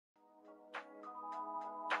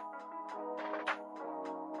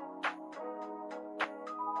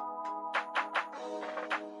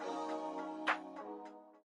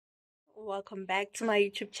welcome back to my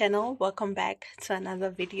YouTube channel. Welcome back to another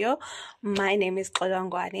video. My name is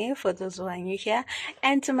Kolangwane for those who are new here,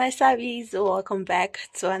 and to my subbies, welcome back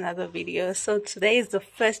to another video. So today is the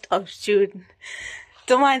 1st of June.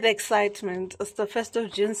 Don't mind the excitement, it's the 1st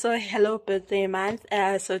of June, so hello birthday month.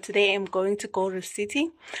 So today I'm going to Reef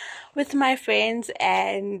City with my friends,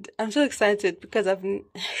 and I'm so excited because I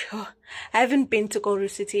haven't been to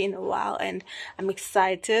Reef City in a while, and I'm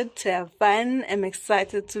excited to have fun. I'm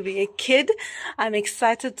excited to be a kid. I'm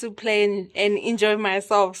excited to play and enjoy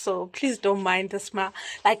myself. So please don't mind the smile.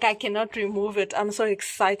 Like, I cannot remove it. I'm so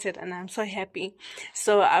excited and I'm so happy.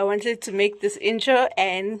 So I wanted to make this intro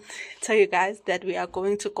and tell you guys that we are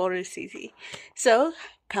going to Reef City. So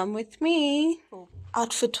come with me.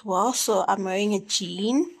 Outfit well. So I'm wearing a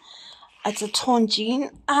jean. It's a torn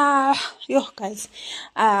jean. Yo guys,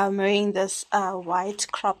 I'm wearing this white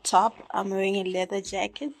crop top. I'm wearing a leather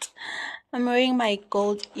jacket. I'm wearing my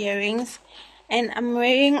gold earrings, and I'm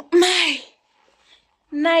wearing my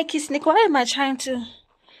Nike sneaker. Why am I trying to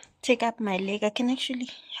take up my leg? I can actually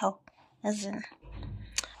help, as in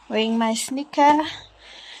wearing my sneaker.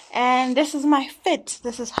 And this is my fit.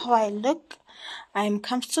 This is how I look. I'm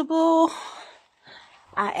comfortable.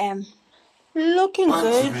 I am looking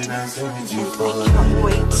good, and I can't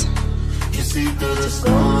wait to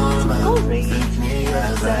go read.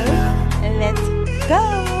 So let's go.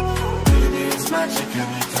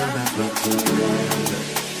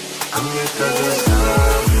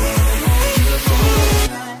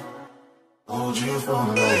 Hold you for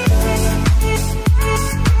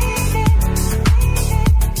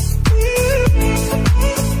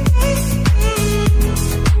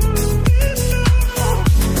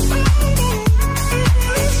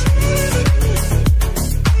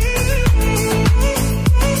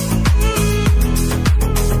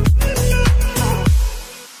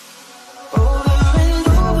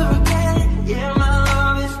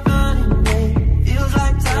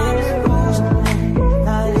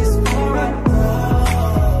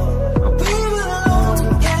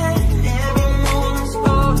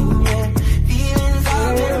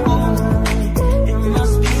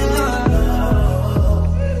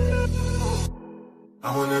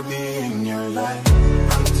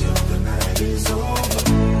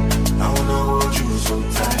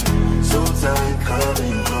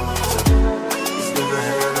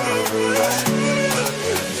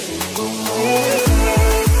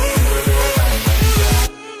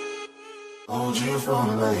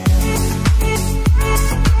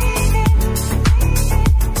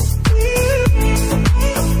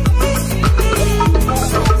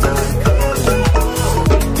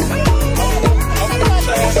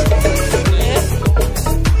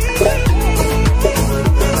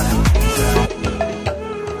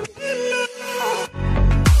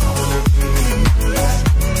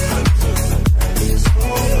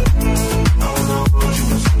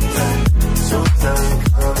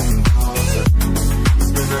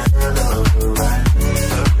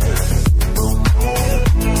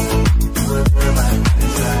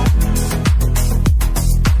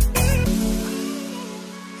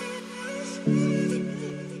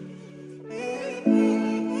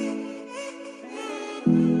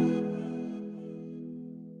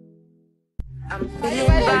I play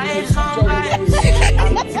your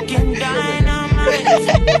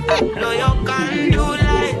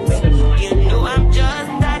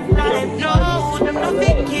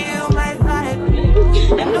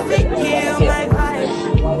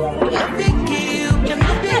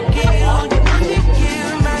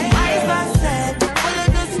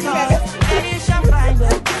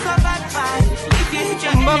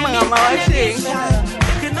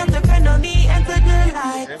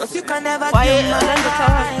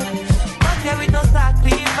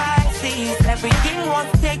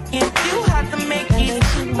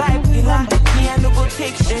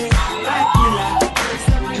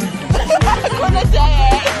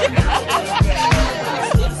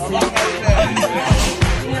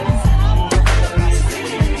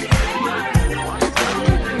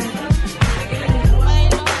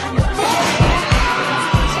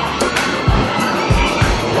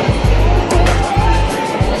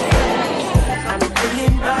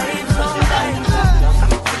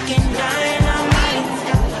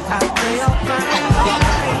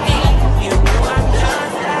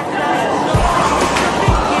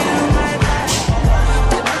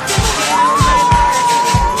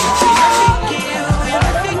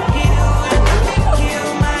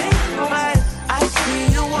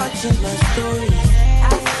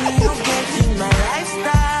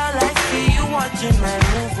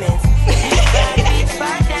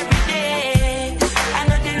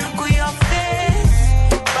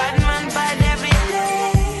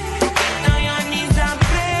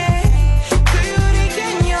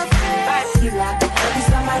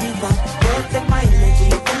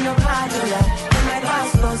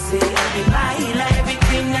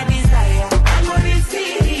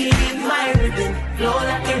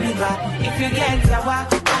over,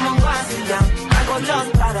 come on, go and sit down. I go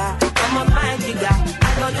just para, come on, my jigger. I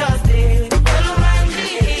go just stay, follow my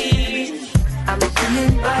lead. I'm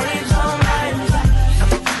feeling vibes all night. I'm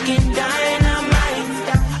fucking dynamite.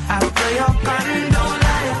 After your candle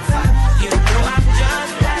light, you know I'm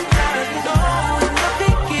just that type. No,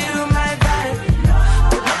 nothing kill my vibe.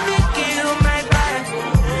 Nothing kill my vibe.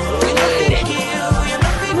 Nothing kill, you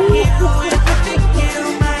nothing kill, you nothing kill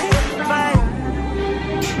my vibe.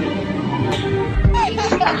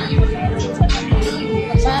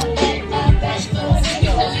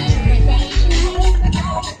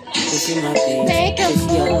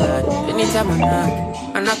 Anytime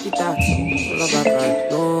I knock it out.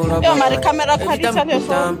 Yo, my camera quality on your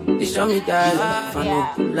phone. They show me that if I no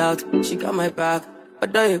pull out, she got my back.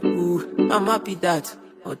 But do you cool? I'm happy that.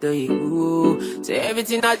 Oh, do you cool? Say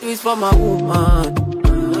everything I do is for my woman.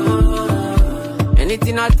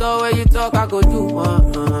 Anything I talk, where you talk, I go do.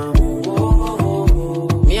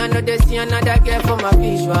 Me, I know they see another girl for my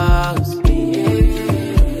visuals.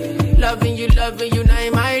 Loving you, now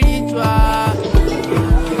in my ritual.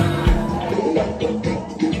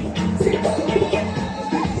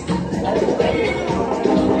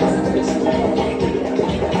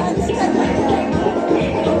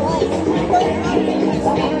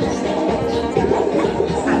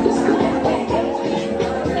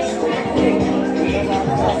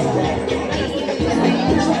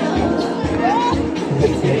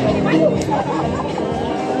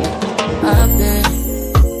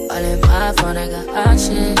 I got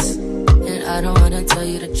options, and I don't wanna tell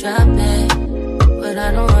you to drop it, but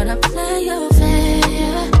I don't wanna play your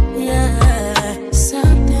fair. Yeah,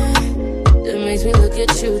 something that makes me look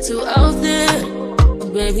at you too often.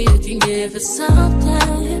 But baby, you can give it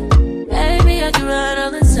something. Baby, I can run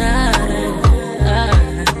all the time.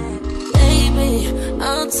 Baby,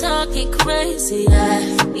 I'm talking crazy. I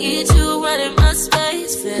need you running my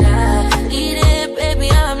space, but I need it, baby.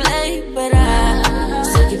 I'm late, but I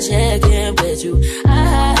still can check in with you. I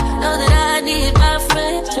know that I need my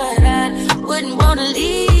friends, but I wouldn't wanna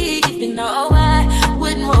leave. You know I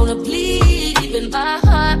wouldn't wanna bleed. Even my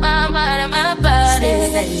heart, my mind, and my body.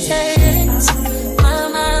 My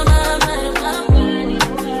mind, my body.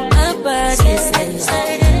 My body says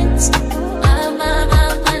my mind,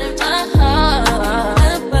 and my heart.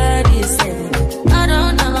 My body says I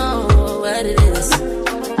don't know what it is.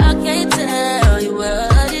 I can't tell you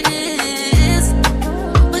what it is,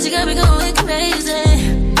 but you got me going crazy.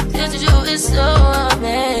 Just you is so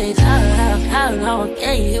amazing. How long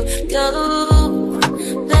can you go,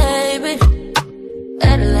 baby?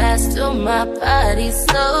 At last, till my body's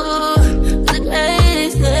so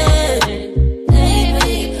crazy.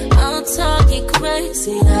 Baby, I'm talking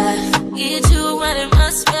crazy. I need you running my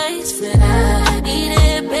space, but I need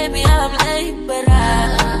it, baby. I'm late, but I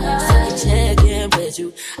still check in with you.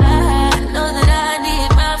 I know that I need